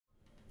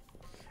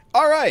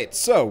Alright,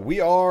 so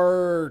we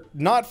are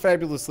not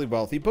fabulously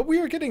wealthy, but we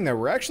are getting there.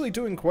 We're actually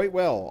doing quite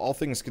well, all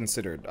things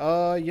considered.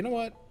 You know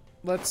what?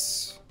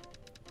 Let's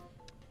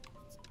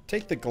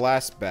take the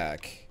glass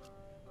back.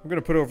 I'm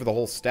gonna put over the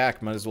whole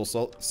stack. Might as well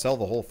sell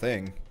the whole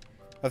thing.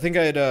 I think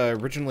I had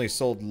originally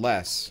sold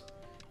less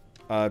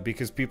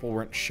because people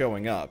weren't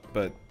showing up,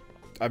 but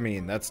I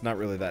mean, that's not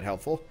really that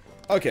helpful.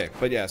 Okay,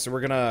 but yeah, so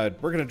we're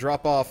gonna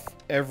drop off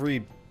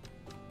every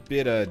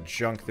bit of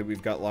junk that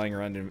we've got lying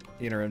around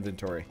in our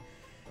inventory.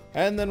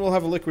 And then we'll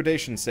have a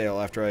liquidation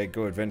sale after I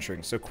go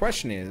adventuring. So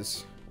question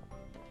is,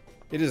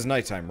 it is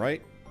nighttime,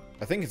 right?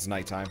 I think it's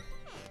nighttime.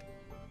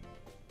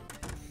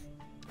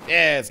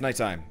 Yeah, it's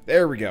nighttime.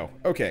 There we go.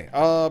 Okay,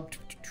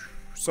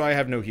 so I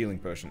have no healing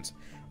potions.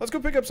 Let's go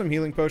pick up some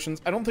healing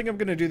potions. I don't think I'm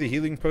going to do the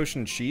healing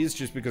potion cheese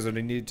just because I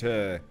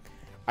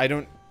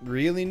don't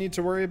really need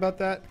to worry about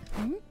that.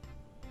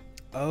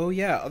 Oh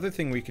yeah, other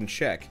thing we can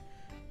check.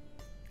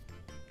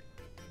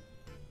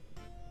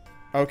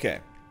 Okay.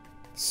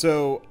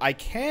 So, I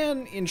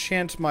can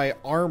enchant my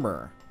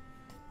armor.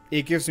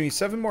 It gives me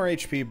 7 more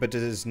HP, but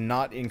does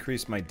not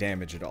increase my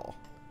damage at all.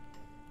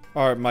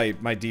 Or my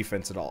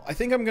defense at all. I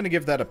think I'm going to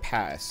give that a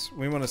pass.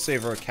 We want to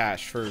save our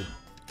cash for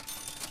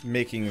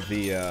making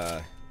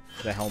the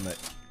helmet.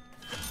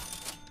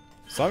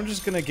 So I'm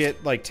just going to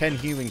get like 10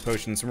 healing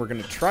potions, and we're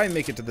going to try and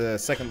make it to the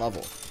 2nd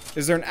level.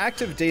 Is there an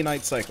active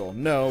day-night cycle?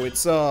 No,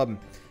 it's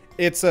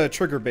a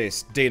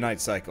trigger-based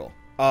day-night cycle.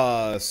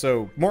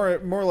 So more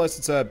or less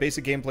it's a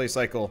basic gameplay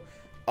cycle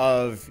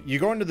of you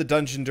go into the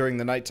dungeon during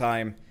the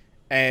nighttime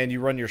and you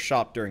run your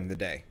shop during the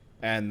day.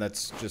 And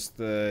that's just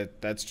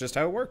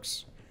how it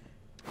works.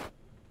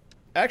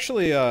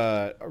 Actually,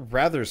 a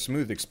rather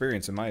smooth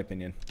experience in my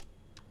opinion.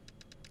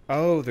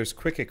 Oh, there's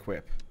quick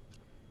equip.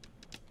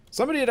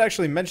 Somebody had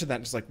actually mentioned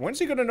that, just like, when's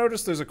he gonna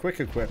notice there's a quick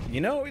equip?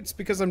 You know, it's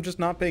because I'm just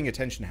not paying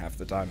attention half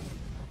the time.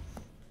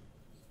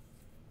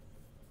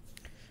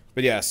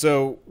 But yeah,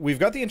 so we've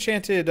got the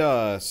enchanted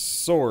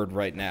sword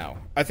right now.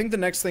 I think the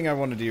next thing I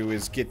want to do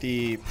is get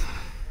the...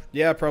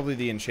 Yeah, probably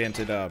the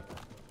enchanted...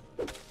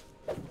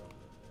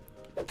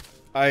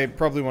 I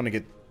probably want to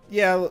get...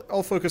 Yeah,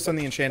 I'll focus on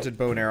the enchanted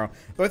bow and arrow.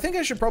 But I think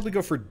I should probably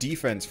go for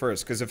defense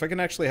first, because if I can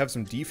actually have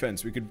some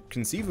defense, we could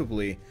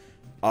conceivably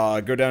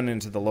go down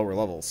into the lower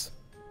levels.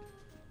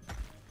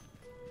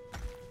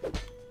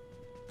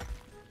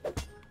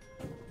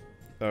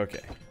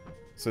 Okay.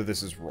 So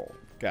this is roll.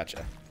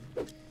 Gotcha.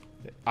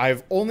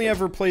 I've only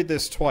ever played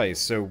this twice,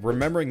 so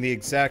remembering the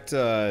exact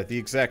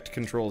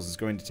controls is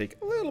going to take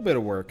a little bit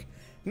of work.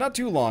 Not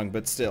too long,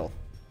 but still.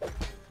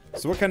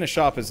 So what kind of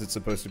shop is it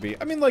supposed to be?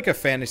 I mean, like a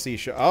fantasy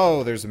shop.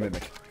 Oh, there's a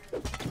mimic.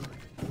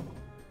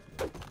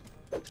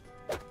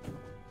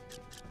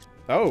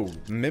 Oh,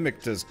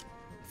 mimic does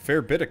a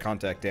fair bit of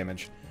contact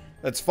damage.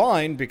 That's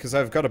fine, because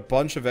I've got a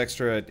bunch of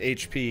extra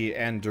HP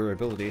and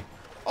durability.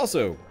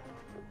 Also,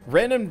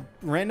 random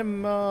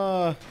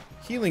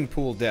healing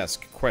pool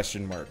desk,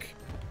 question mark.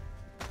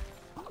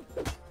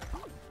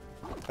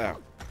 Oh,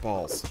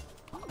 balls.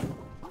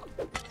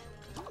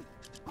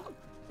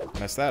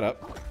 Mess that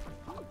up.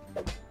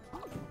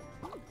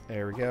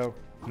 There we go.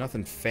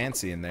 Nothing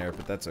fancy in there,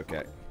 but that's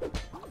okay.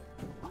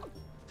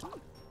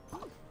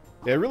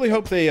 Yeah, I really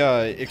hope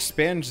they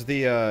expand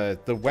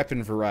the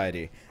weapon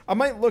variety. I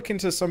might look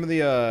into some of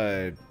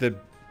the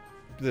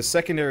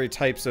secondary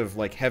types of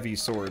like heavy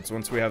swords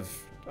once we have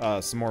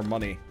some more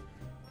money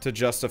to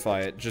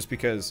justify it, just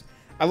because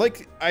I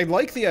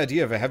like the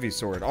idea of a heavy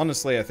sword.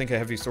 Honestly, I think a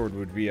heavy sword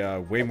would be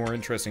way more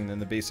interesting than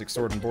the basic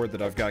sword and board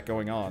that I've got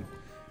going on.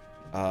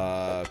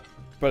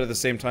 But at the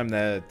same time,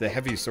 the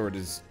heavy sword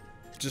is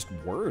just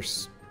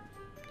worse.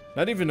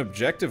 Not even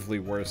objectively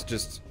worse,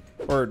 just...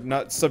 Or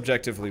not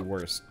subjectively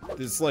worse.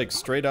 It's like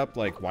straight up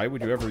like, why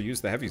would you ever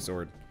use the heavy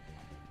sword?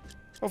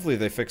 Hopefully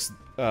they fix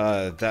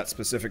that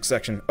specific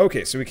section.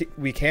 Okay, so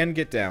we can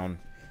get down.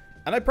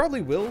 And I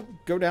probably will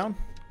go down.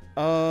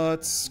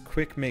 Let's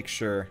quick make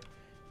sure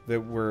that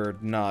we're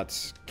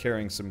not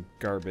carrying some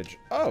garbage.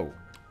 Oh.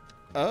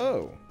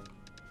 Oh.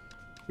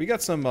 We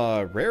got some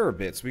rarer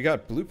bits. We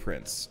got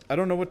blueprints. I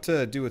don't know what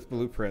to do with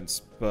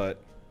blueprints, but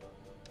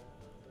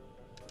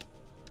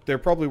they're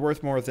probably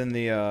worth more than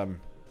the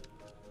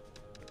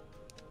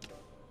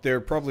they're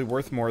probably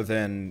worth more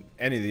than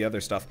any of the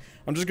other stuff.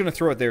 I'm just gonna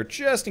throw it there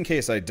just in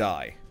case I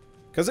die.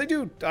 Because I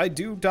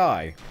do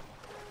die.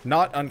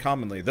 Not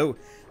uncommonly, though.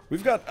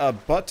 We've got a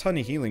butt-ton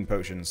of healing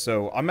potions,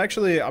 so I'm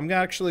actually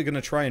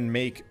gonna try and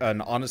make an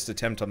honest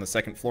attempt on the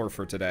 2nd floor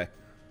for today.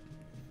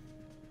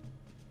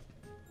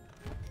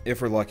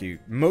 If we're lucky.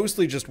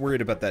 Mostly just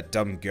worried about that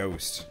dumb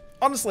ghost.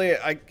 Honestly,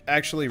 I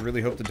actually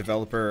really hope the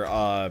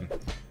developer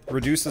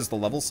reduces the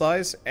level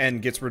size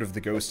and gets rid of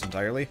the ghost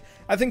entirely.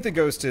 I think the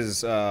ghost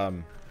is,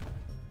 I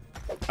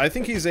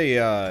think he's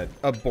a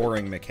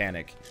boring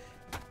mechanic.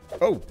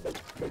 Oh!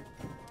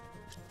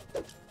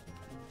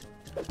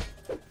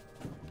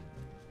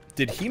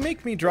 Did he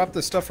make me drop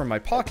the stuff from my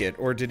pocket,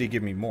 or did he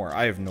give me more?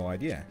 I have no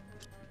idea.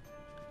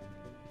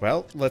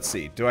 Well, let's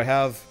see. Do I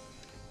have...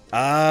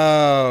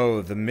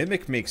 Oh, the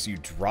mimic makes you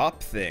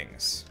drop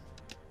things.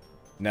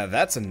 Now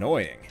that's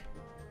annoying.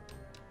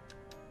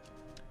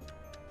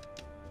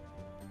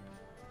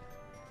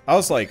 I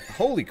was like,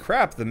 holy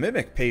crap, the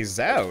Mimic pays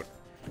out.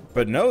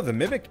 But no, the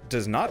Mimic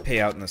does not pay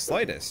out in the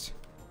slightest.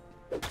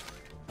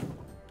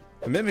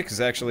 The Mimic is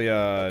actually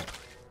a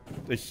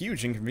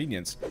huge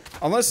inconvenience.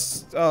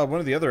 Unless one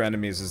of the other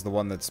enemies is the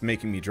one that's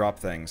making me drop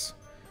things.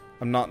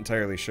 I'm not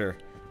entirely sure.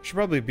 Should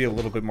probably be a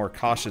little bit more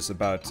cautious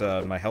about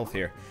my health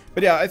here.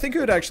 But yeah, I think it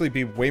would actually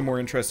be way more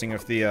interesting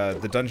if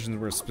the dungeons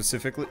were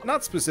specifically,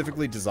 not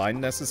specifically designed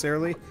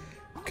necessarily,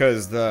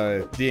 because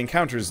the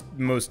encounters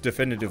most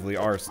definitively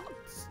are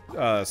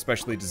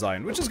specially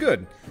designed, which is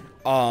good.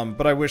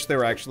 But I wish they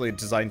were actually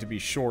designed to be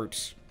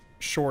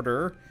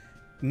shorter,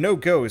 no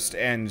ghost,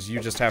 and you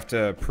just have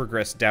to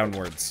progress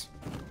downwards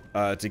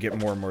to get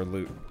more and more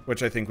loot,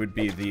 which I think would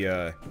be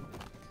the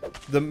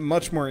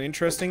much more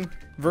interesting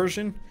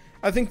version.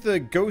 I think the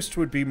ghost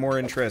would be more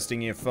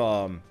interesting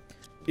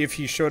if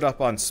he showed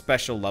up on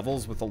special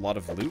levels with a lot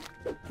of loot.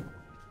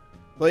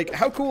 Like,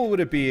 how cool would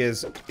it be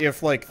is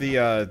if, like,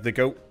 if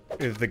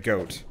the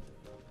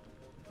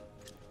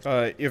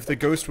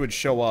ghost would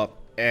show up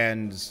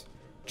and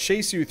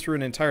chase you through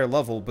an entire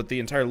level, but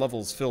the entire level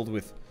is filled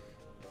with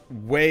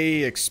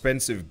way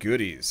expensive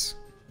goodies.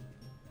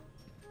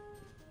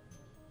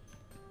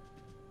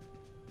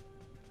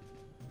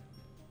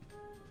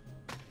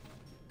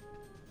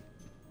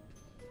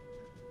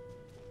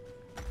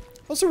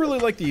 I also really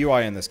like the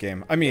UI in this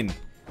game. I mean,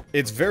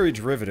 it's very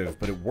derivative,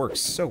 but it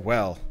works so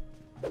well.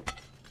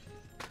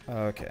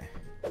 Okay.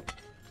 I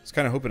was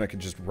kind of hoping I could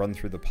just run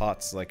through the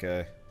pots like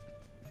a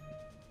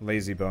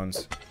lazy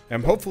bones.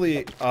 I'm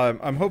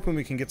hoping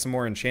we can get some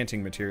more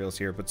enchanting materials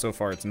here, but so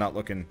far it's not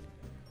looking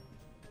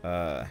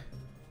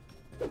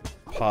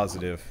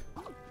positive.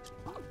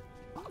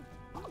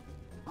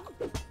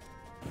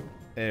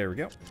 There we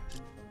go.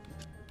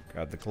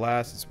 Got the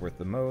glass, it's worth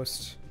the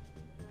most.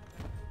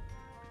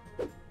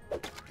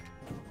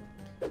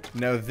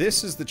 Now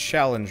this is the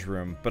challenge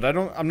room, but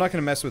I'm not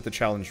gonna mess with the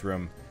challenge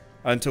room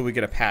until we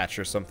get a patch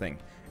or something.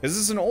 Is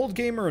this an old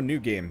game or a new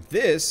game?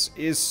 This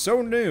is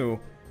so new,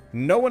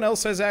 no one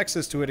else has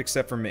access to it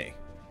except for me.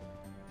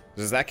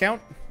 Does that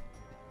count?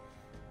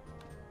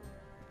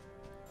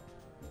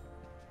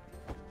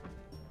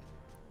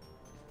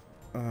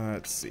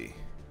 Let's see.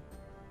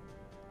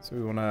 So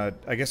we wanna,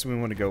 I guess we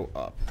wanna go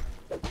up.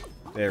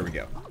 There we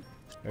go.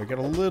 We got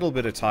a little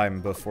bit of time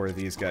before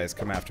these guys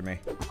come after me.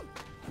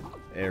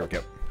 There we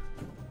go.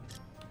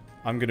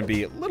 I'm gonna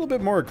be a little bit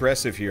more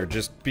aggressive here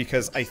just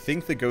because I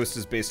think the ghost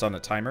is based on a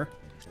timer.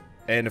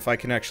 And if I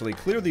can actually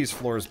clear these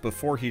floors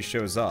before he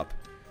shows up,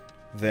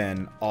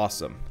 then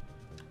awesome.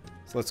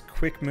 So let's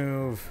quick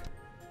move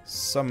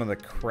some of the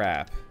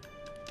crap.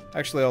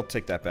 Actually, I'll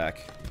take that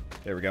back.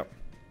 There we go.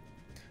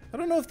 I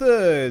don't know if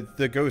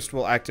the ghost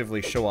will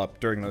actively show up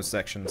during those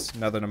sections,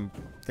 now that I'm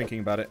thinking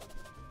about it.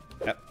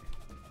 Yep.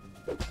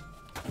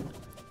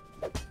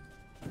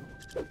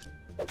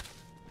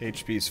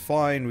 HP's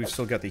fine, we've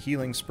still got the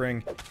healing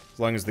spring, as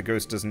long as the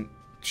ghost doesn't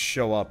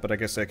show up, but I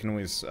guess I can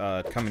always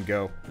come and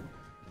go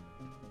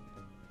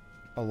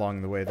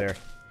along the way there.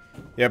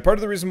 Yeah, part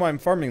of the reason why I'm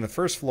farming the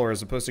first floor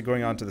as opposed to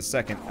going on to the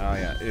second... Oh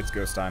yeah, it's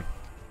ghost time.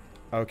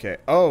 Okay,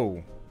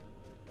 oh.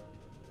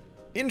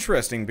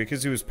 Interesting,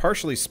 because he was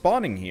partially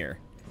spawning here.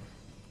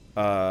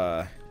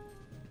 Or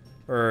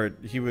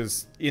he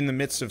was in the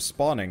midst of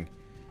spawning.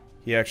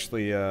 He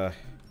actually,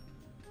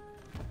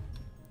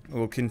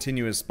 will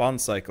continue his spawn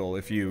cycle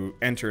if you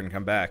enter and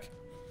come back.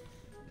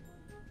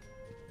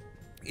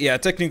 Yeah,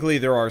 technically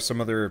there are some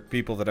other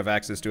people that have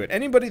access to it.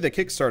 Anybody that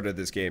kickstarted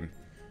this game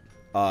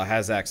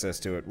has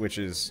access to it, which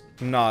is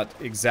not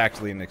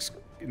exactly an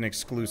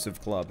exclusive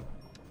club.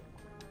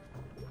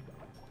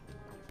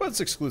 But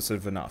it's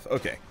exclusive enough.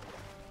 Okay.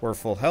 We're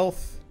full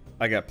health.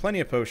 I got plenty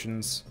of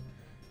potions.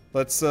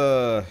 Let's,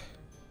 yeah,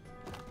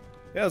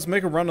 let's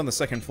make a run on the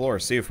second floor.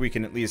 See if we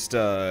can at least, do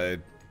a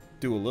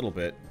little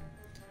bit.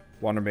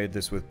 Wander made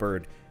this with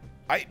bird.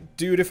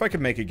 Dude, if I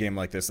could make a game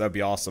like this, that'd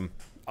be awesome.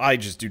 I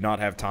just do not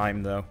have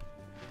time, though.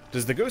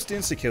 Does the ghost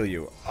insta-kill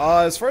you?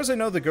 As far as I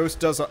know, the ghost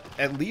does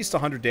at least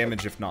 100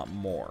 damage, if not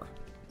more.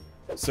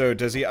 So,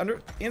 does he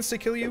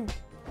insta-kill you?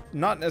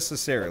 Not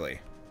necessarily.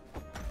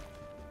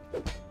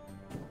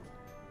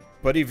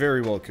 But he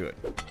very well could.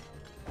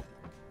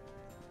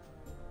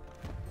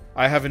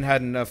 I haven't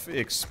had enough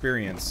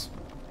experience.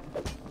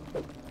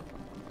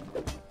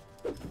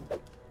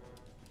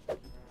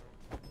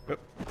 Oh.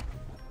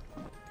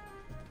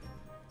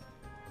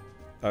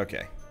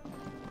 Okay.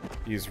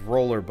 These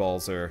roller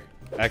balls are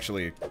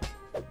actually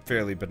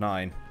fairly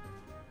benign.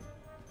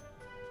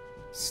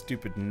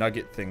 Stupid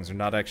nugget things are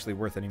not actually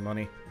worth any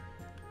money.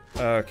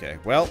 Okay,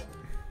 well...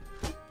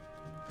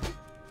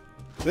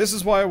 This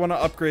is why I want to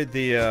upgrade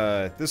the,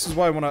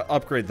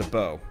 the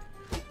bow.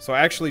 So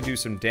I actually do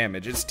some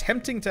damage. It's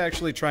tempting to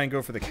actually try and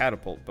go for the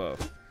catapult bow.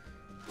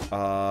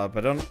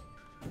 But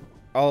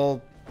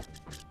I'll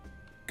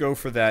go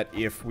for that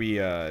if we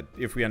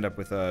end up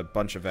with a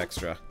bunch of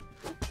extra.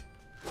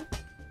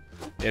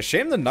 Yeah,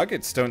 shame the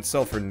nuggets don't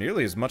sell for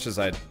nearly as much as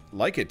I'd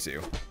like it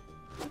to.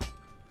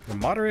 The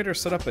moderator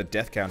set up a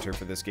death counter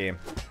for this game.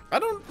 I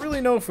don't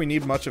really know if we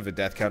need much of a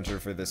death counter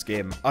for this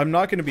game. I'm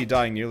not going to be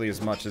dying nearly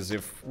as much as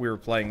if we were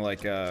playing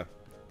like The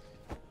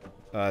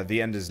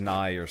End is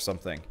Nigh or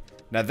something.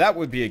 Now that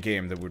would be a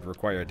game that would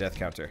require a death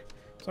counter.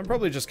 So I'm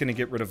probably just going to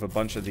get rid of a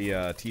bunch of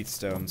the teeth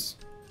stones.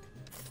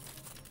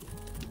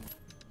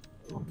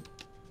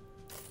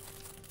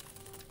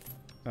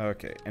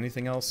 Okay,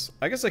 anything else?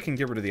 I guess I can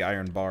get rid of the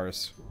iron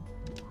bars.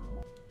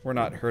 We're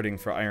not hurting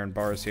for iron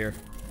bars here.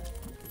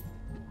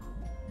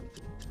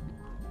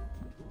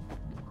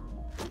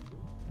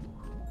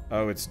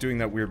 Oh, it's doing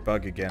that weird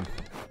bug again.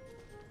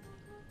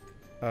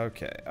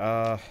 Okay,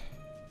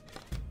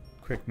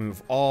 quick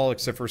move all,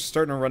 except for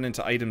starting to run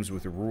into items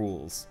with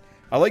rules.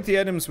 I like the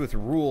items with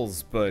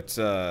rules, but,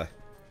 they're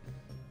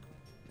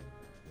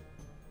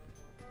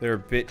a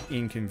bit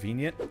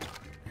inconvenient.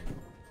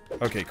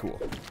 Okay,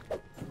 cool.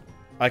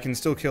 I can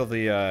still kill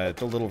the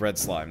little red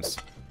slimes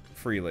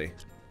freely.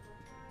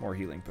 More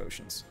healing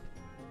potions.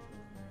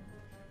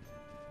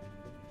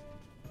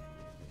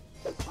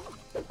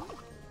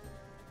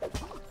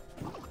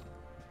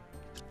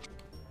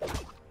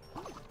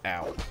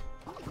 Ow.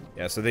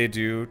 Yeah, so they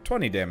do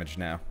 20 damage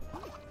now.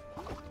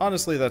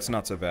 Honestly, that's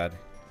not so bad.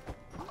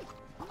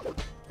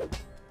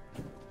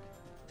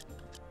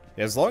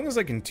 Yeah, as long as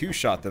I can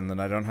two-shot them, then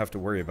I don't have to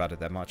worry about it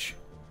that much.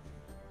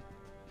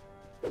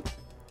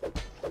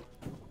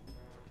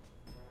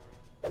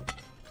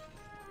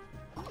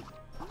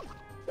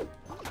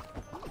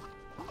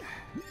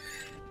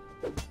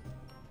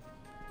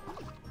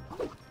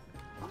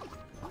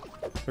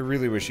 I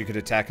really wish you could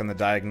attack on the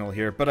diagonal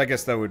here, but I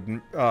guess that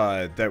would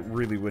that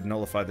really would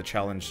nullify the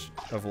challenge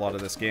of a lot of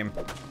this game.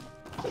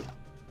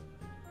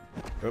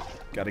 Oop,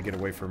 gotta get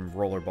away from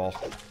rollerball.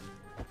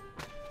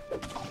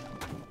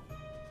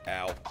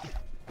 Ow.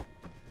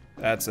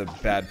 That's a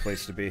bad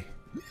place to be.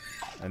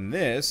 And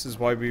this is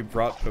why we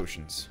brought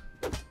potions.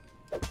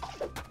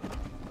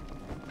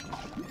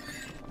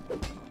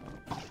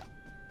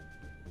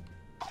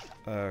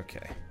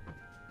 Okay.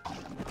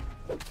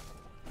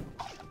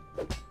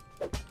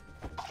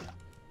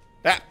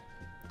 Ah!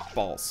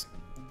 Balls.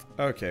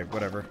 Okay,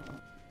 whatever.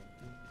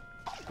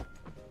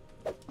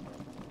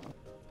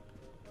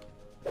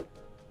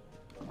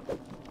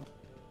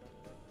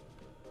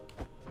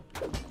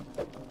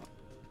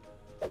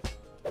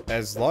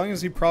 As long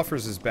as he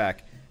proffers his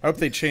back. I hope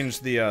they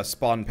changed the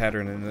spawn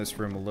pattern in this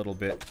room a little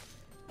bit.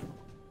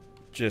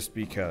 Just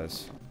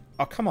because.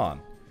 Oh, come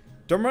on.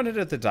 Don't run it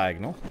at the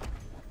diagonal.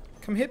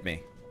 Come hit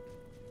me.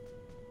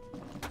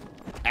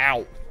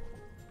 Ow.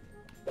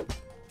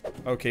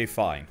 Okay,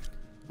 fine.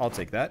 I'll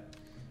take that.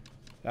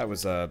 That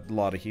was a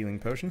lot of healing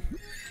potion.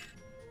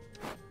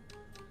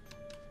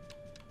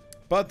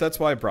 But that's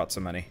why I brought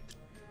so many.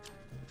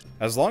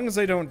 As long as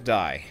I don't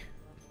die.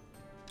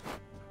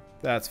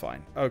 That's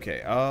fine.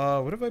 Okay,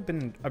 what have I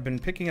been... I've been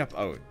picking up...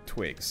 Oh,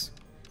 twigs.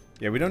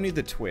 Yeah, we don't need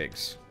the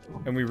twigs.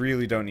 And we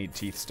really don't need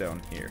teeth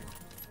stone here.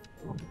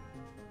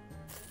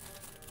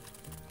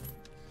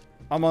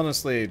 I'm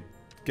honestly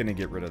gonna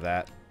get rid of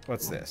that.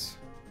 What's this?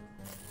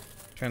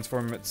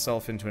 Transform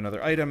itself into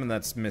another item, and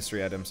that's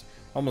mystery items.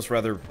 Almost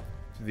rather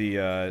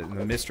the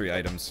mystery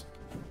items.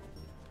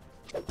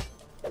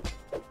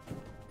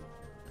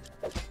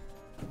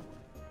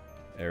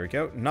 There we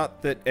go.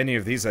 Not that any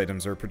of these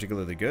items are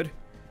particularly good.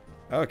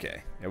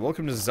 Okay. Yeah,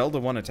 welcome to Zelda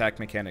 1 attack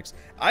mechanics.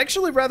 I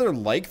actually rather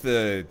like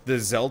the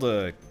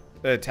Zelda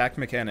attack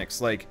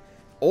mechanics. Like,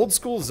 old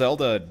school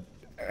Zelda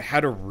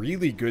had a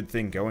really good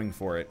thing going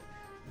for it.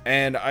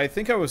 And I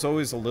think I was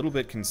always a little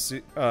bit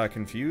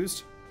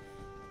confused.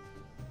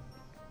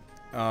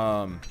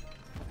 I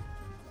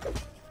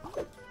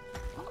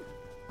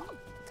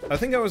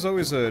think I was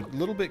always a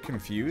little bit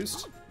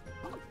confused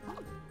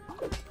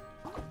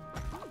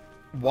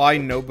why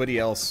nobody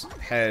else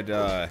had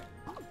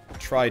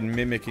tried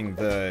mimicking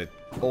the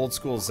old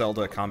school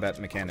Zelda combat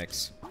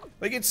mechanics.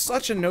 Like, it's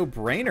such a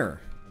no-brainer.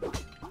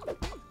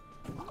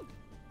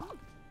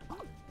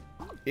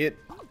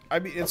 I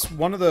mean, it's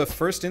one of the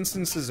first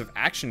instances of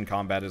action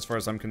combat as far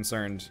as I'm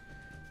concerned.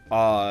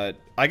 I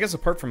guess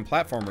apart from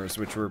platformers,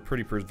 which were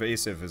pretty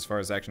pervasive as far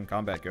as action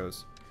combat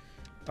goes.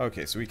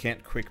 Okay, so we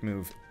can't quick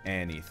move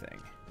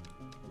anything.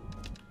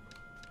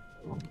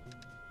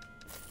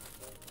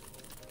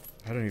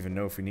 I don't even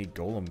know if we need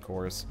golem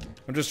cores.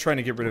 I'm just trying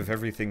to get rid of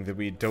everything that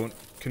we don't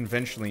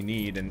conventionally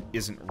need and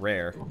isn't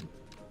rare.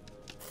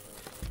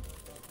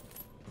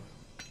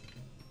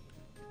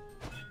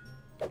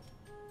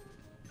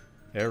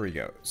 There we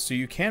go. So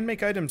you can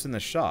make items in the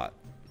shop,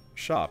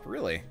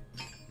 really?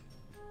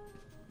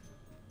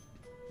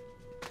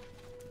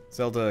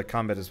 Zelda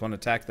combat is one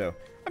attack, though.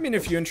 I mean,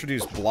 if you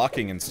introduce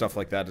blocking and stuff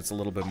like that, it's a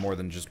little bit more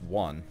than just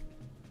one.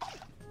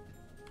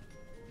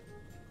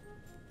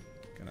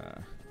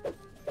 Gonna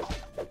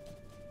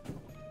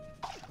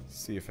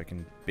see if I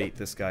can bait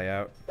this guy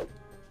out.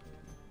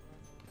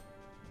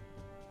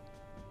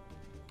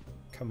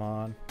 Come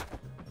on.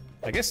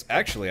 I guess,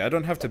 actually, I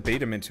don't have to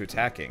bait him into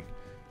attacking.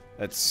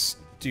 That's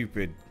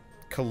stupid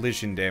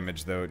collision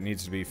damage, though. It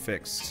needs to be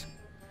fixed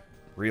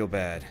real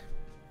bad.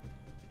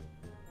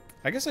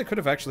 I guess I could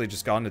have actually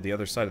just gone to the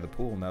other side of the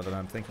pool now that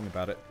I'm thinking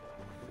about it.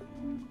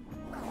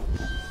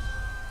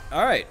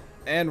 Alright,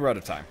 and we're out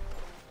of time.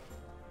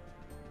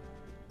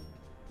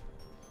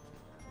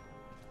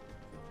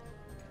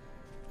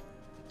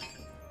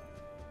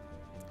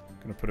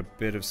 Gonna put a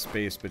bit of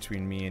space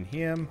between me and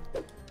him.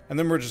 And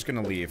then we're just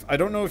gonna leave. I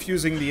don't know if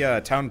using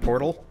the town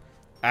portal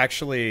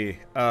actually,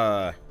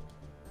 I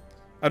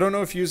don't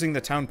know if using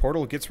the town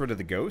portal gets rid of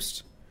the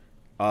ghost.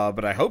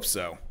 But I hope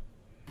so.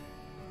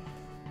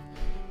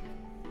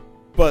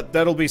 But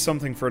that'll be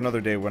something for another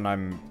day when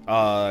I'm,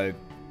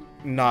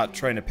 not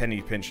trying to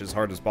penny pinch as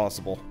hard as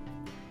possible.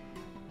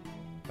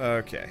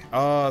 Okay.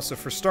 So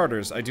for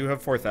starters, I do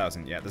have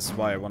 4,000. Yeah, this is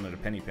why I wanted a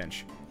penny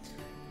pinch.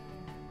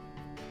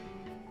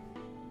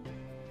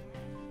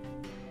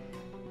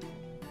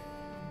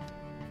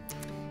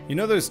 You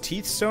know those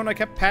teeth stone I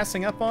kept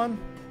passing up on?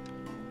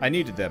 I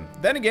needed them.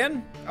 Then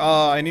again,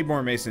 I need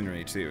more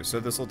masonry too, so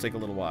this will take a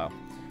little while.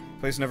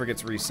 Place never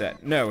gets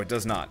reset. No, it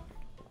does not.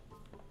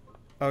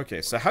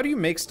 Okay, so how do you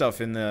make stuff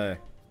in the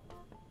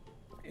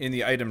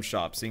item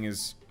shop, seeing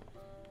as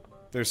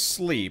there's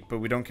sleep, but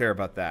we don't care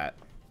about that.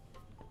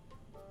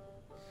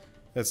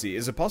 Let's see,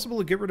 is it possible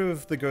to get rid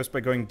of the ghost by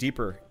going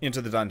deeper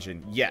into the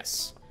dungeon?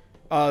 Yes.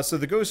 So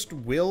the ghost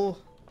will,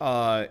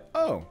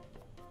 oh.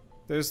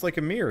 There's like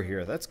a mirror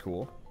here, that's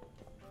cool.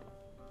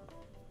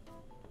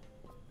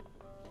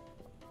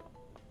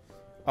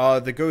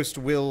 The ghost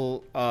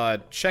will,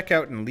 check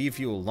out and leave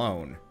you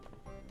alone.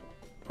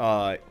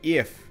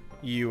 If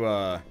you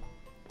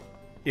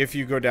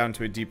go down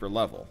to a deeper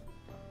level.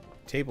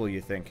 Table,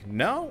 you think?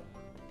 No?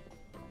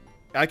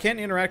 I can't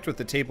interact with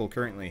the table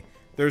currently.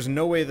 There's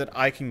no way that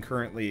I can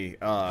currently,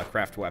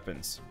 craft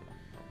weapons.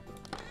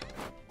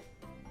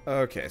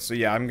 Okay, so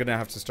yeah, I'm gonna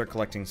have to start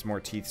collecting some more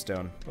teeth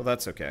stone. Well,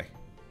 that's okay.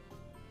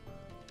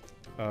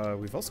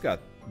 We've also got,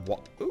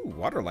 ooh,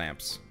 water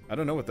lamps. I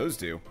don't know what those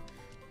do.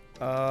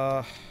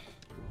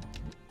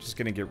 Just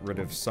gonna get rid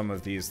of some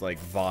of these, like,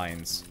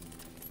 vines.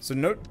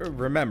 So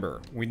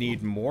remember, we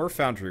need more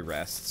foundry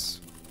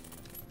rests.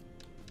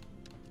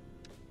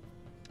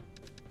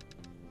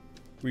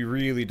 We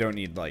really don't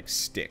need, like,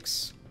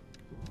 sticks.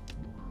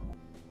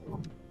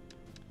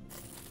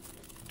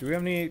 Do we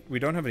have any? We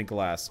don't have any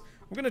glass.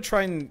 I'm gonna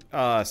try and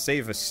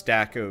save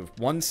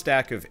one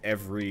stack of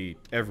every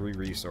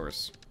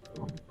resource.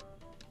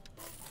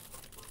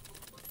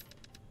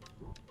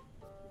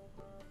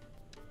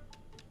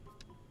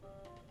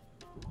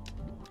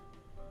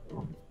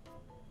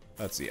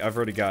 Let's see, I've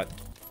already got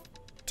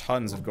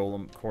tons of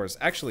golem cores.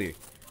 Actually,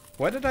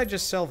 why did I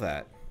just sell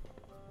that?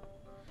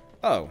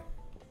 Oh,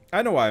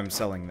 I know why I'm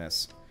selling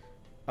this.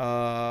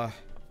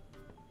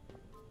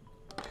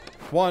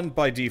 One,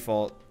 by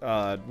default,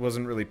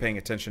 wasn't really paying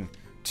attention.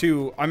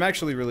 Two, I'm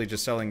actually really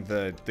just selling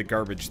the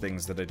garbage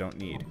things that I don't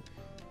need.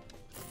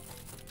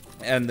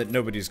 And that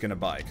nobody's gonna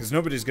buy, because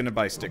nobody's gonna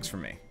buy sticks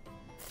from me.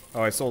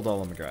 Oh, I sold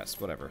all of my grass,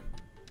 whatever.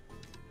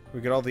 We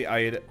got all the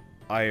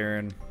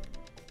iron.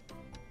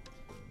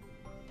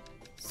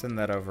 Send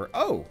that over.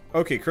 Oh,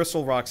 okay,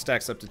 crystal rock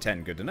stacks up to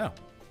 10. Good to know.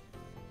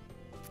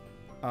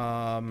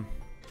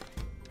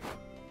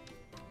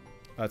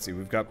 Let's see,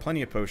 we've got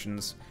plenty of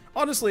potions.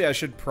 Honestly, I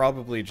should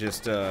probably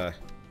just,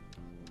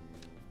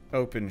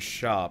 open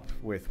shop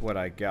with what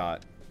I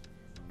got.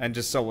 And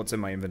just sell what's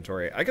in my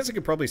inventory. I guess I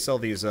could probably sell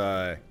these,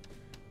 a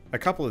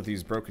couple of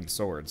these broken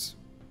swords.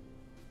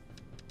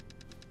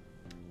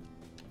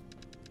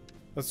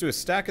 Let's do a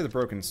stack of the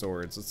broken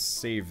swords. Let's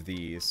save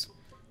these.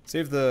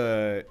 Save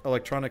the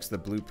electronics, the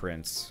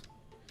blueprints.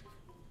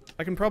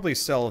 I can probably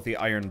sell the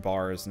iron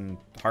bars and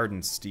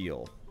hardened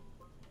steel.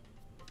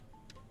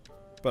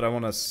 But I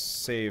want to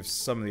save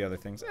some of the other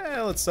things.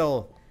 Let's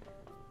sell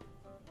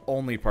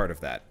only part of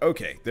that.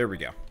 Okay, there we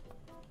go.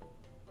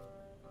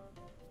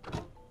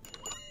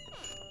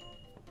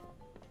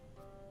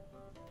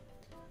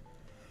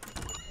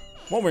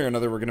 One way or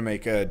another, we're going to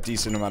make a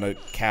decent amount of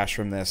cash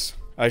from this.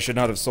 I should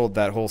not have sold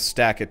that whole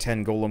stack of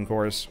 10 golem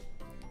cores.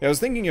 Yeah, I was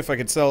thinking if I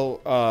could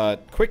sell,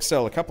 quick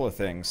sell a couple of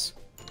things,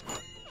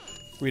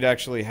 we'd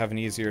actually have an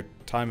easier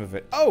time of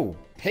it. Oh!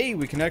 Hey,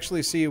 we can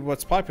actually see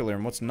what's popular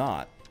and what's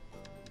not.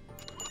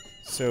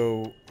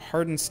 So,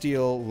 hardened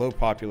steel, low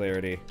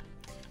popularity.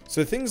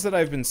 So things that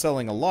I've been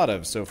selling a lot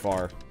of so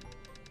far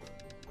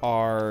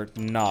are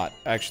not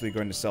actually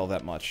going to sell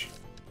that much.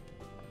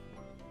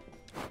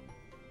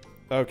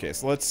 Okay,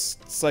 so let's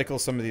cycle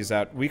some of these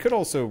out. We could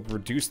also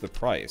reduce the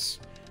price,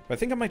 but I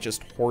think I might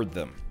just hoard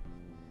them.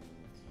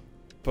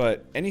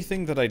 But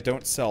anything that I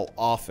don't sell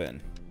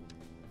often...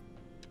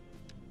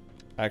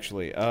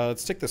 Actually,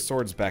 let's take the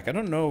swords back. I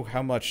don't know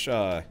how much,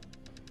 I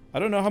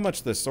don't know how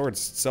much the swords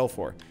sell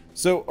for.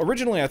 So,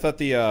 originally I thought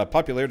the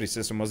popularity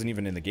system wasn't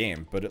even in the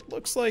game, but it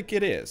looks like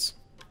it is.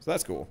 So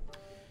that's cool.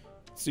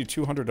 Let's do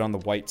 200 on the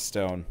white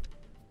stone.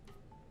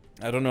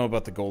 I don't know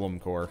about the golem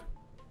core.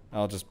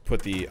 I'll just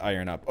put the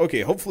iron up.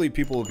 Okay, hopefully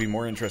people will be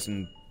more interested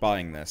in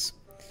buying this.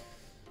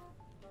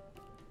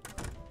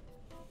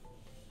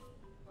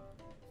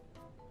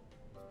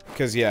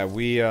 Because, yeah,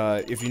 we,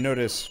 if you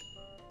notice...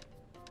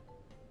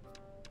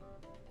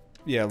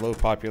 Yeah, low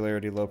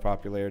popularity,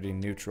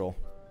 neutral.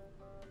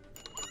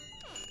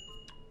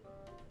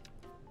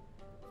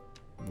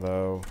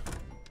 Low.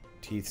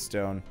 Teeth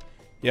stone.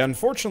 Yeah,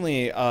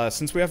 unfortunately,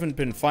 since we haven't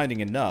been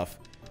finding enough,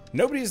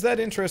 nobody's that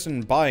interested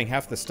in buying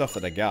half the stuff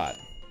that I got.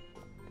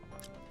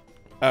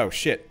 Oh,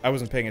 shit. I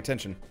wasn't paying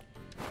attention.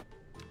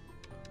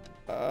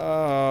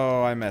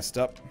 Oh, I messed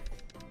up.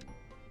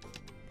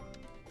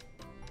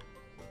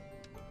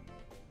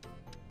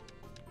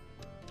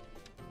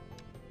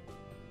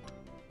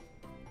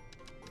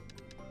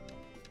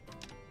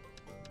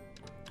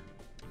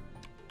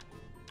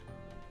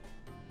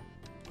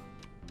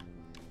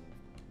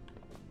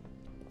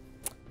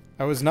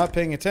 I was not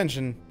paying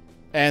attention,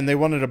 and they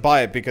wanted to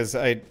buy it because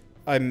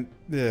I'm...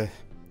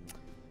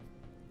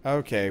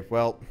 Okay,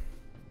 well...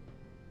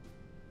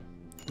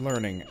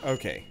 Learning.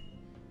 Okay.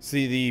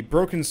 See, the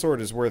broken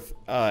sword is worth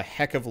a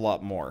heck of a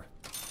lot more.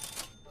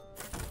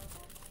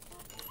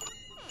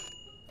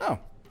 Oh.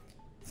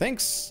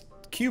 Thanks,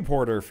 Cube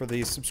Hoarder, for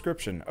the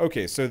subscription.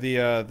 Okay, so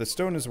the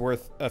stone is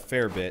worth a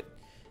fair bit.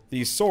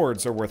 These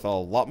swords are worth a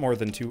lot more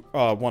than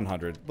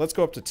 100. Let's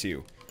go up to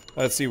 2.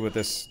 Let's see what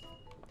this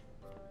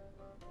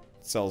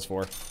sells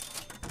for.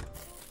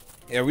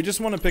 Yeah, we just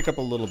want to pick up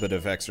a little bit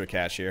of extra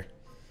cash here.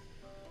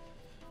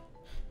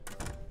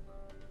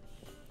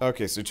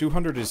 Okay, so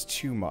 200 is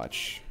too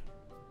much.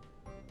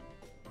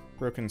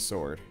 Broken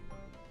sword.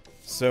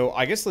 So,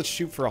 I guess let's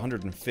shoot for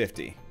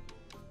 150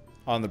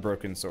 on the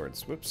broken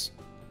swords. Whoops.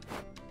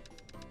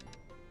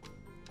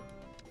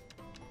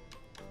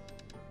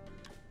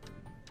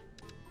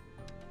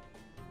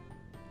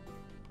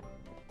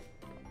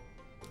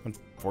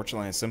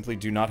 Unfortunately, I simply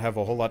do not have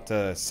a whole lot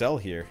to sell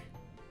here.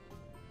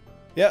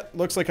 Yeah,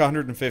 looks like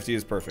 150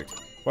 is perfect.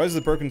 Why is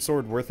the broken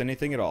sword worth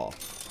anything at all?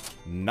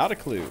 Not a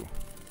clue.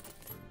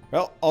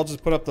 Well, I'll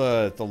just put up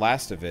the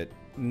last of it.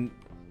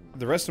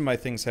 The rest of my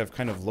things have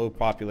kind of low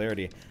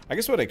popularity. I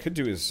guess what I could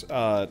do is,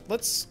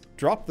 let's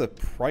drop the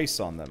price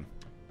on them.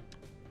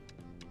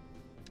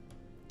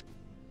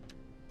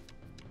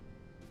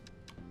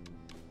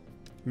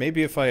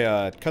 Maybe if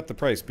I cut the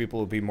price, people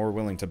will be more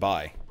willing to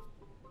buy.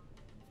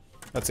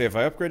 Let's see, if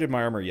I upgraded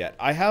my armor yet.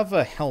 I have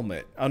a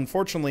helmet.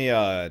 Unfortunately,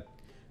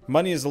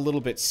 money is a little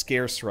bit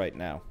scarce right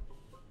now.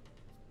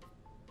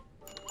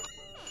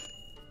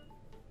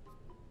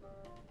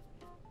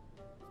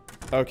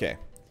 Okay.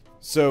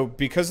 So,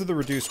 because of the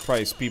reduced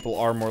price, people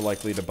are more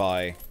likely to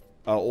buy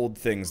old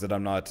things that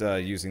I'm not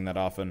using that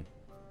often.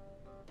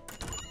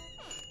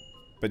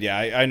 But yeah,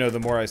 I know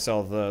the more I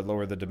sell, the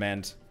lower the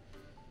demand.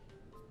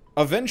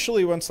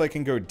 Eventually, once I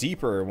can go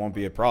deeper, it won't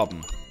be a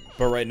problem.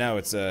 But right now,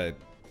 it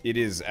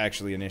is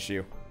actually an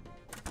issue.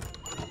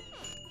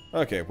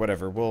 Okay,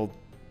 whatever. We'll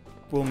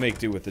make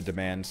do with the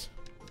demand.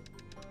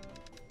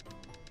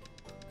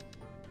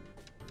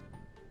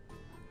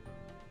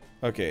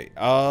 Okay,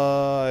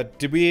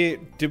 did we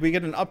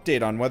get an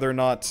update on whether or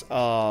not,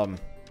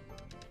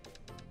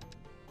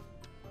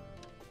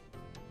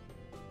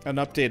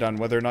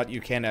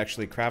 you can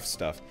actually craft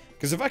stuff?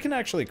 Because if I can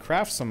actually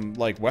craft some,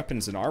 like,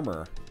 weapons and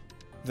armor,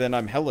 then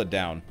I'm hella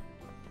down.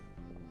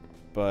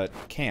 But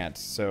can't,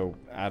 so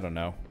I don't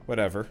know.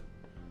 Whatever.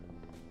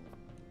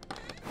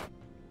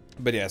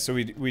 But yeah, so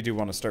we do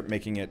want to start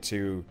making it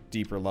to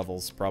deeper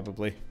levels,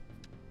 probably.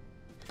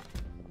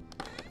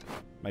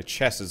 My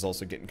chest is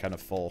also getting kind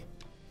of full.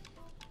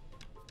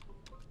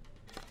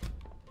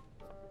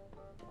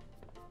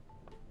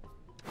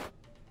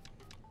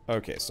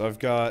 Okay, so I've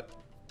got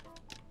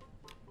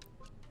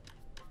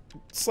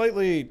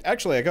slightly...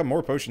 Actually, I got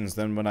more potions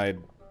than when I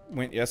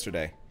went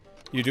yesterday.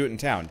 You do it in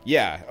town.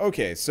 Yeah,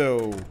 okay,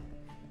 so...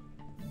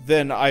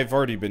 Then I've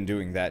already been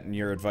doing that, and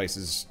your advice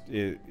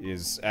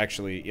is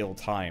actually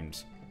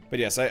ill-timed. But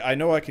yes, I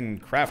know I can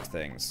craft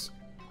things.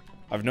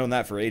 I've known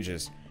that for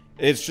ages.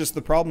 It's just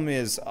the problem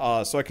is,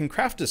 so I can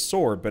craft a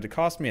sword, but it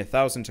costs me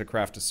 1,000 to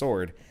craft a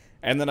sword,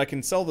 and then I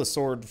can sell the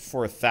sword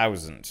for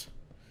 1,000.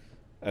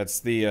 That's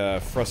the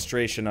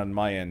frustration on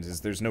my end, is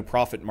there's no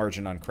profit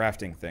margin on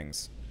crafting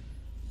things.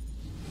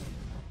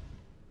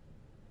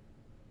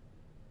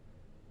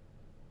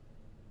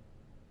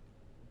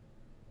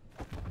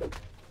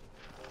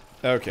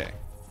 Okay,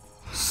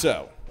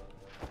 so,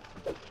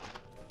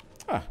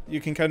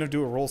 you can kind of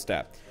do a roll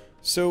stat.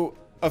 So,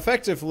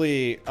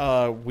 effectively,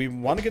 we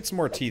want to get some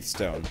more teeth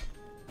stone.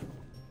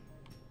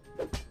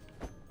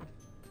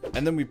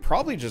 And then we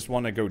probably just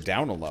want to go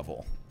down a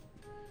level.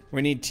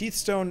 We need teeth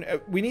stone,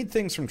 we need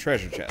things from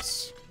treasure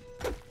chests.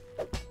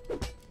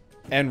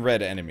 And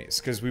red enemies,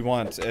 because we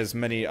want as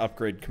many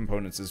upgrade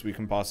components as we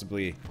can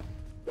possibly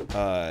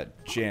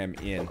jam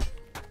in.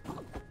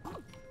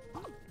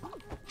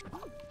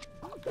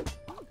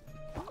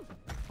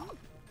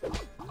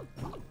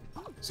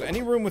 So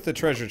any room with a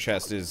treasure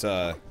chest is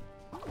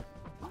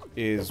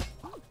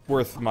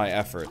worth my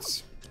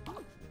efforts.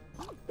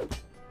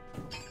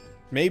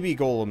 Maybe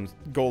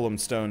golem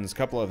stones, a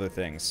couple other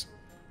things.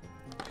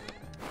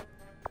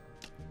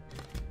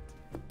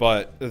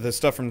 But the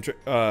stuff from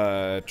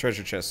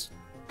treasure chests,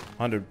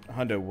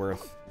 hundo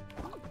worth.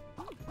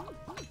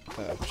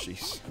 Oh,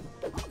 jeez.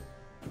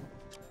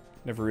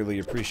 Never really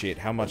appreciate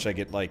how much I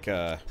get, like,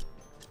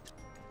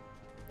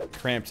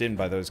 cramped in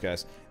by those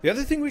guys. The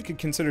other thing we could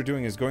consider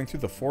doing is going through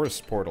the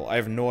forest portal. I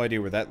have no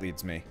idea where that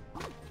leads me.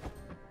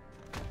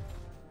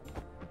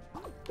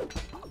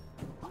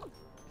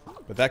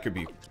 But that could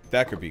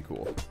be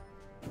cool.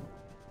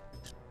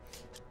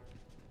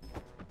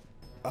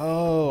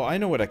 Oh, I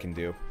know what I can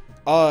do.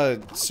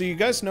 So you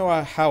guys know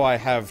how I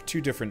have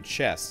 2 different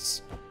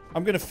chests.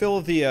 I'm gonna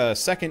fill the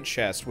second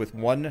chest with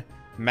 1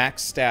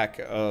 max stack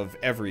of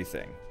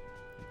everything.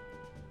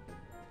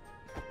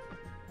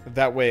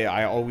 That way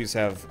I always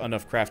have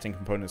enough crafting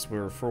components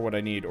for what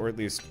I need, or at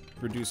least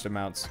reduced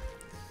amounts.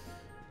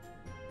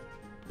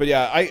 But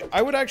yeah,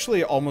 I would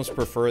actually almost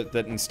prefer it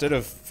that instead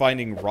of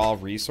finding raw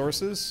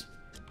resources,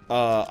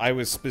 I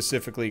was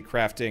specifically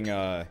crafting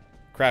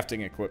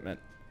equipment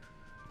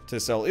to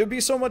sell. It would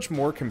be so much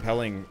more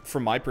compelling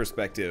from my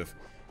perspective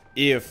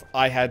if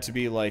I had to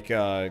be like,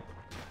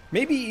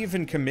 maybe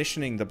even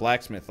commissioning the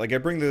blacksmith. Like, I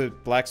bring the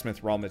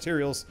blacksmith raw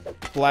materials,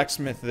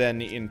 blacksmith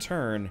then in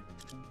turn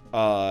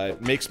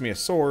makes me a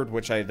sword,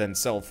 which I then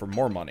sell for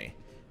more money,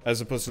 as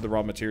opposed to the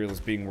raw materials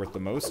being worth the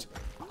most.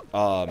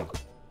 And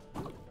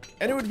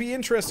it would be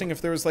interesting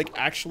if there was, like,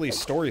 actually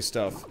story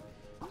stuff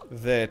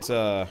that,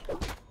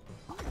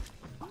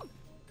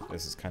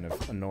 this is kind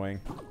of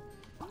annoying.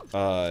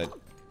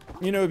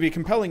 You know, it'd be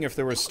compelling if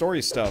there was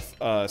story stuff,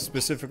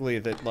 specifically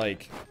that,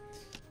 like,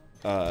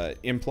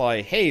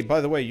 imply, hey,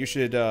 by the way, you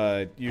should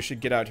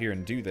get out here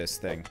and do this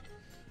thing.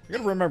 I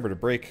gotta remember to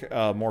break,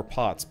 more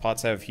pots.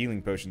 Pots have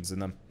healing potions in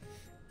them.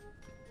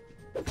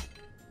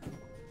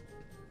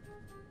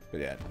 But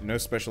yeah, no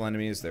special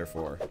enemies,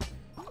 therefore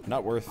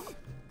not worth.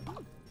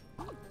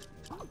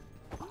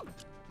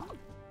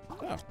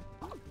 Oh.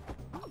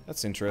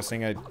 That's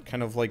interesting. I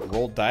kind of, like,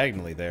 rolled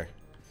diagonally there.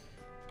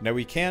 Now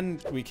we can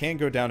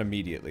go down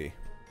immediately,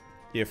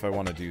 if I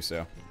want to do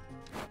so.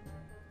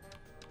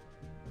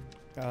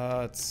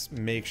 Let's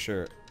make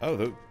sure.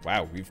 Oh,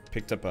 wow, we've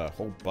picked up a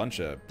whole bunch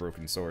of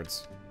broken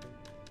swords.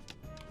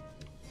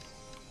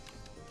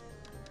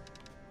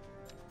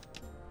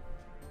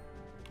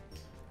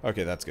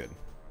 Okay, that's good.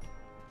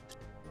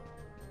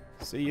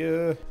 See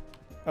ya.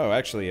 Oh,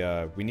 actually,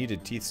 we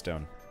needed teeth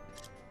stone,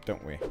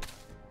 don't we?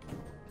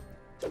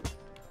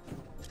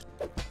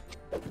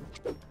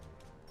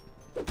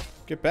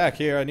 Get back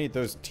here, I need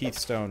those teeth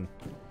stone.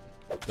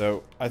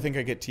 Though, I think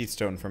I get teeth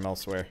stone from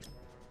elsewhere.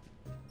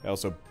 I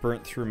also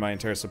burnt through my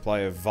entire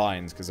supply of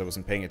vines because I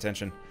wasn't paying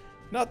attention.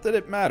 Not that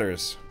it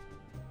matters.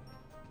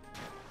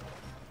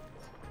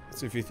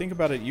 So if you think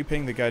about it, you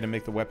paying the guy to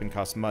make the weapon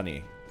costs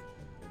money.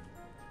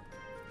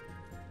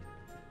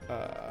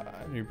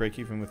 You break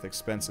even with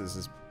expenses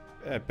is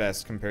at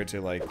best compared to,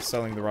 like,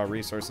 selling the raw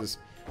resources.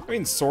 I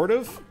mean, sort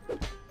of.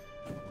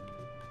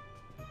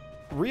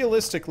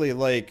 Realistically,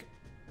 like,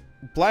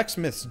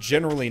 blacksmiths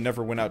generally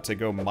never went out to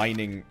go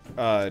mining,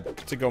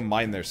 to go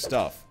mine their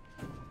stuff.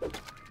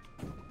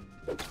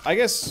 I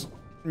guess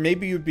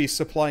maybe you'd be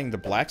supplying the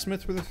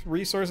blacksmith with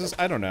resources?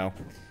 I don't know.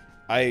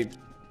 I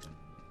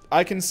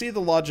can see the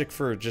logic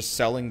for just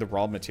selling the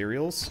raw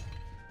materials.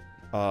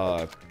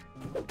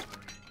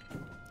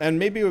 And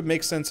maybe it would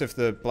make sense if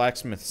the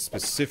blacksmith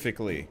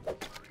specifically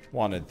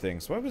wanted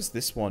things. Why was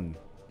this one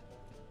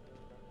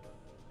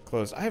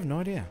closed? I have no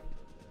idea.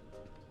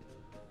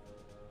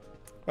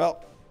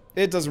 Well,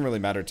 it doesn't really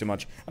matter too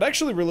much. I'd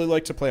actually really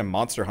like to play a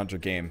Monster Hunter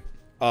game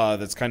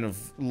that's kind of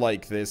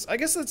like this. I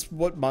guess that's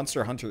what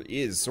Monster Hunter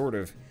is, sort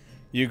of.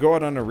 You go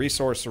out on a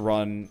resource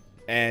run,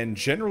 and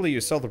generally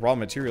you sell the raw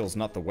materials,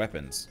 not the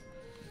weapons.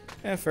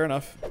 Yeah, fair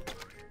enough.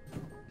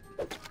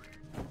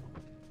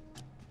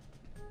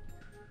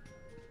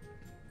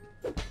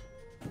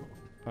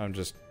 I'm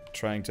just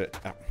trying to...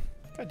 Oh,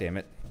 God damn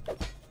it.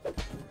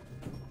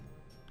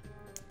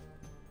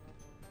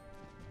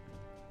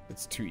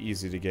 It's too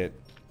easy to get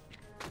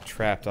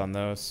trapped on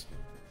those.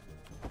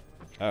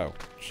 Oh,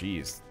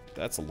 jeez.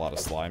 That's a lot of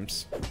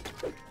slimes.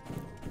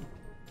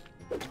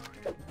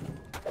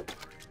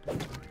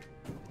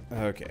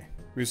 Okay.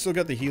 We've still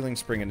got the healing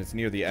spring and it's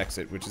near the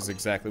exit, which is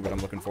exactly what I'm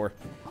looking for.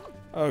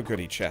 Oh,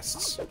 goody,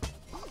 chests.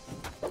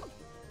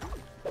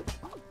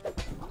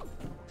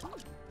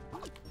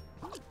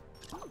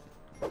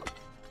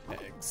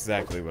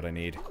 Exactly what I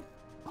need.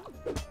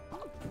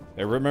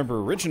 I remember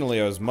originally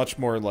I was much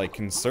more, like,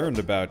 concerned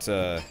about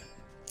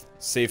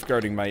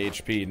safeguarding my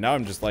HP. Now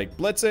I'm just like,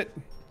 blitz it!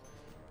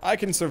 I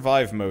can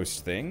survive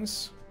most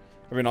things.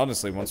 I mean,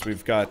 honestly, once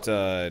we've got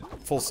a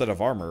full set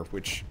of armor,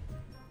 which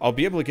I'll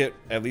be able to get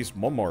at least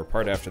one more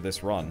part after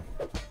this run.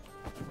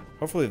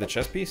 Hopefully the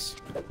chest piece.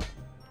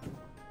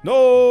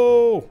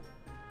 No!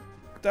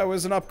 That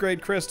was an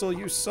upgrade crystal,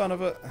 you son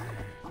of a...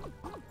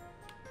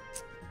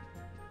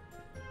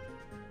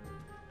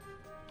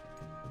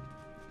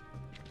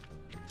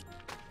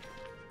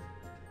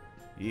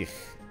 Eek.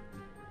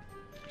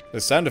 The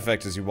sound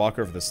effect as you walk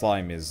over the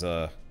slime is,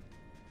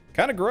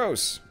 kind of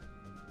gross.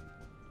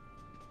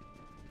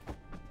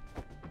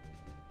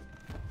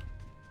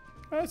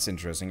 Oh, that's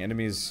interesting.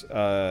 Enemies,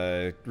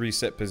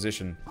 reset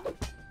position.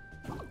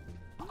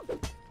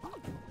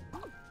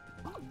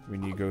 We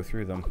when you go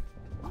through them.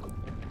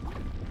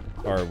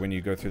 Or when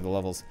you go through the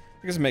levels.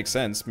 I guess it makes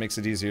sense. Makes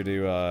it easier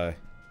to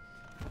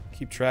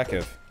keep track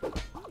of.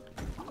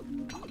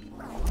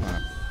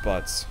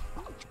 Butts.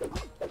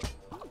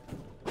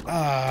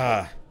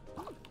 Ah!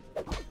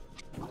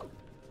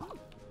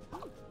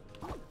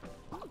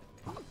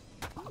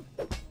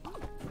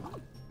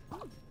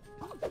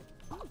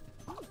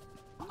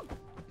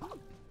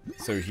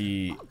 So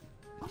he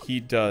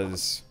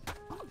does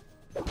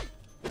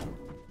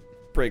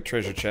break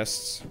treasure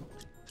chests.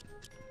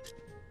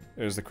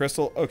 There's the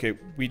crystal. Okay,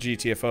 we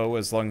GTFO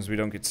as long as we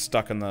don't get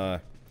stuck on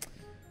the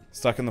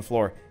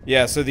floor.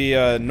 Yeah, so the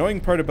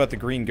annoying part about the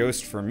green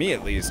ghost, for me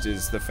at least,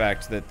 is the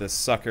fact that the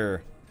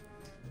sucker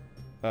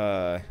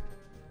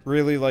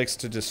really likes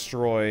to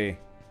destroy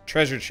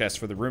treasure chests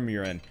for the room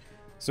you're in.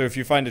 So if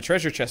you find a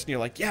treasure chest and you're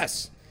like,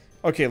 yes!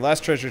 Okay,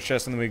 last treasure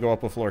chest, and then we go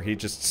up a floor, he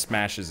just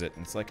smashes it.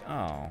 And it's like,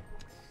 oh,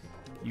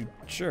 you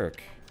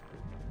jerk.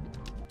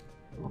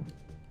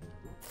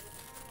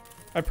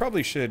 I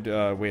probably should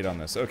wait on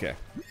this. Okay.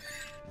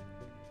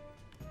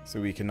 So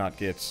we cannot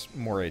get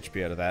more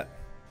HP out of that.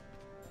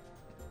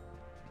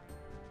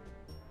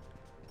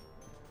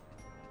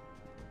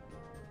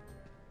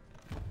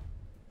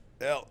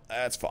 Well,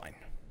 that's fine.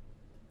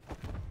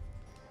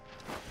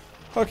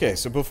 Okay,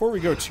 so before we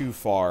go too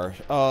far,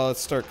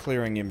 let's start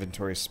clearing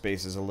inventory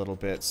spaces a little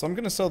bit. So I'm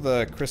going to sell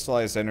the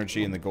crystallized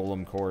energy and the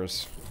golem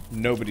cores.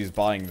 Nobody's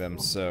buying them,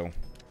 so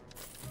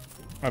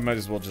I might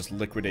as well just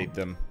liquidate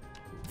them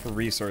for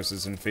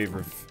resources in favor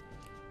of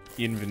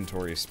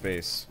inventory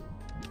space.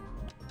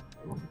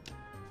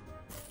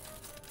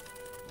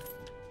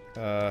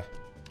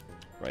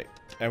 Right.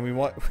 And we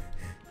want,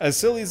 as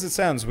silly as it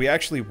sounds, we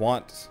actually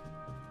want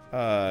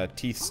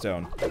teeth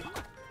stone.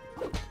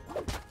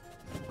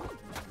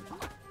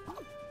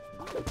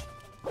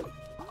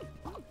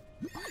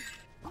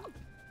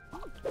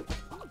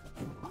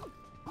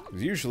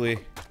 Because usually,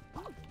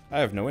 I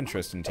have no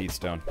interest in teeth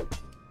stone.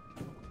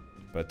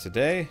 But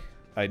today,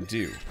 I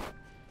do.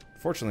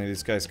 Fortunately,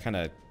 these guys kind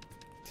of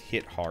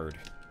hit hard.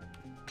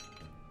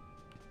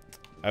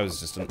 That was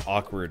just an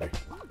awkward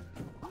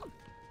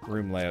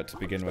room layout to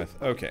begin with.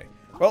 Okay.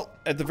 Well,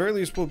 at the very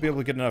least, we'll be able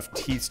to get enough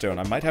teeth stone.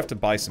 I might have to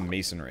buy some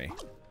masonry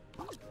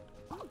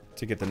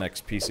to get the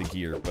next piece of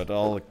gear, but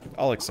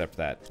I'll accept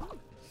that.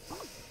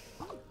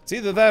 It's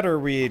either that or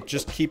we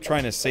just keep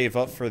trying to save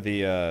up for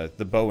the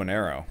bow and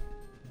arrow.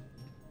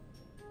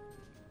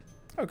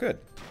 Oh, good.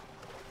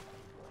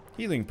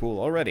 Healing pool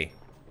already.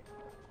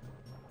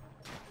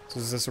 So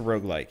is this a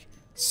roguelike?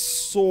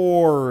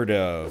 Sort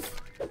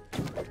of.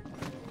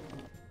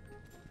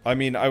 I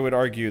mean, I would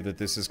argue that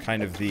this is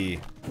kind of the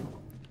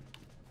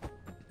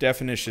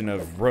definition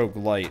of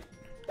roguelite.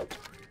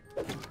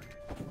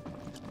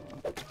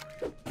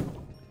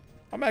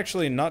 I'm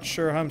actually not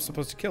sure how I'm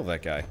supposed to kill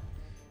that guy.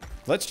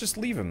 Let's just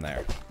leave him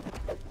there.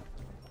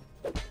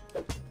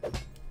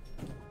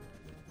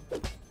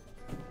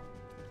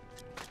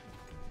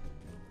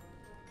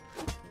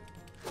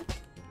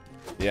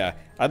 Yeah,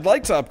 I'd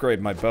like to upgrade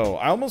my bow.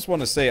 I almost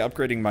want to say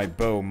upgrading my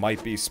bow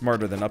might be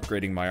smarter than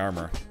upgrading my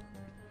armor.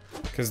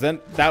 Because then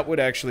that would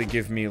actually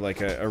give me,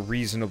 like, a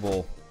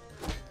reasonable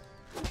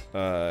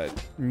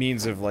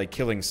means of, like,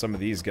 killing some of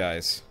these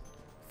guys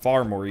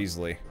far more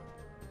easily.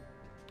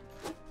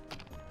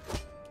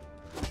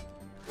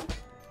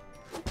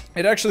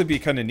 It'd actually be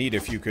kind of neat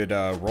if you could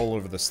roll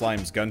over the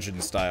slimes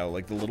Gungeon style,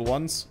 like the little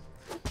ones.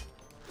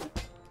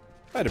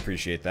 I'd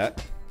appreciate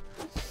that.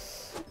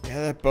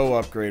 Yeah, that bow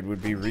upgrade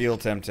would be real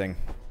tempting.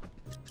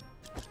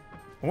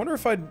 I wonder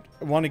if I'd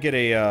want to get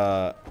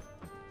a,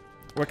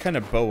 what kind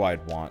of bow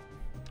I'd want.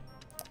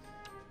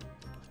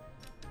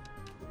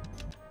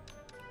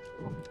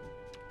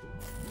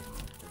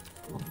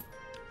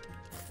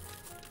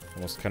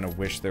 Almost kind of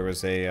wish there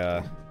was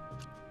a,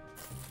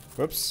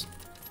 whoops.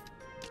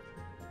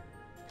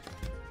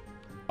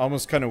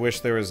 Almost kind of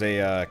wish there was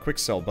a quick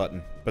sell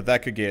button, but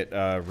that could get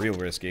real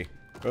risky.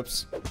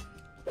 Whoops.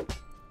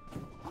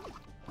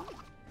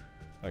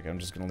 Okay, I'm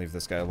just gonna leave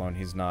this guy alone.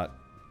 He's not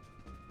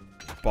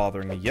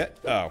bothering me yet.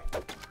 Oh.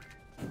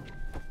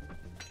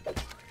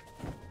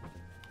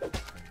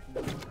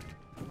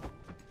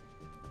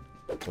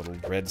 Little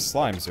red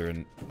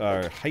slimes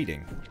are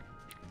hiding.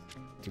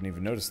 Didn't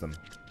even notice them.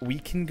 We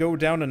can go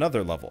down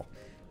another level.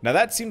 Now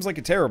that seems like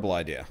a terrible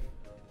idea.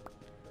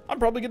 I'm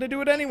probably gonna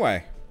do it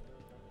anyway.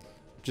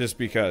 Just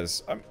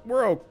because.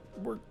 We're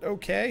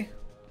okay.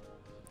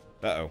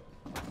 Uh-oh.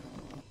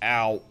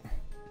 Ow.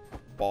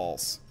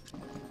 Balls.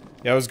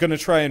 Yeah, I was gonna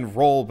try and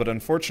roll, but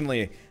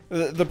unfortunately,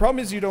 the problem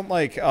is you don't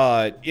like,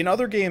 in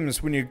other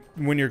games when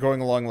you're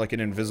going along like an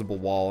invisible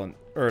wall,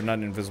 or not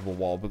an invisible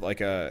wall, but like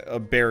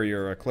a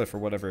barrier or a cliff or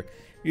whatever,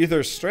 you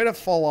either straight up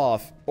fall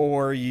off,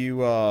 or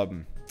you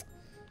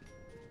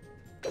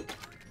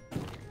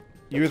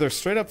either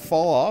straight up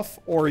fall off,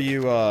 or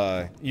you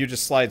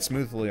just slide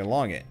smoothly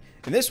along it.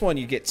 In this one,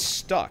 you get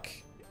stuck.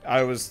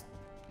 I was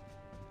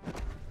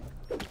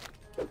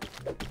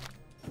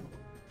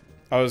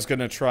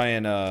gonna try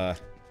and,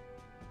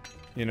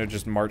 you know,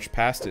 just march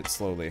past it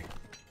slowly.